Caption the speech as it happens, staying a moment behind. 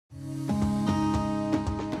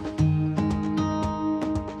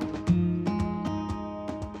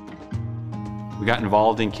We got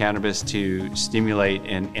involved in cannabis to stimulate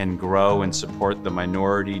and grow and support the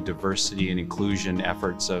minority, diversity, and inclusion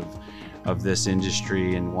efforts of this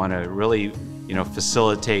industry, and want to really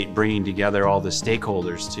facilitate bringing together all the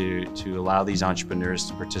stakeholders to allow these entrepreneurs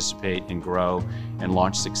to participate and grow and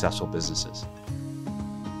launch successful businesses.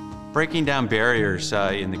 Breaking down barriers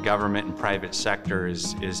in the government and private sector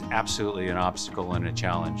is absolutely an obstacle and a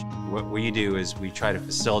challenge. What we do is we try to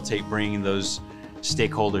facilitate bringing those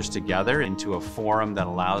stakeholders together into a forum that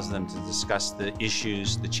allows them to discuss the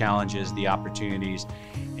issues, the challenges, the opportunities,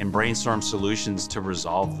 and brainstorm solutions to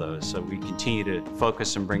resolve those. So we continue to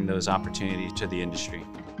focus and bring those opportunities to the industry.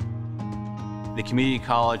 The community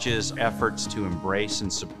college's efforts to embrace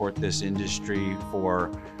and support this industry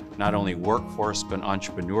for not only workforce but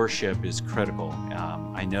entrepreneurship is critical.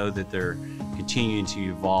 I know that they're continuing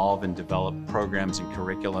to evolve and develop programs and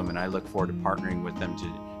curriculum, and I look forward to partnering with them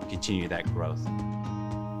to continue that growth.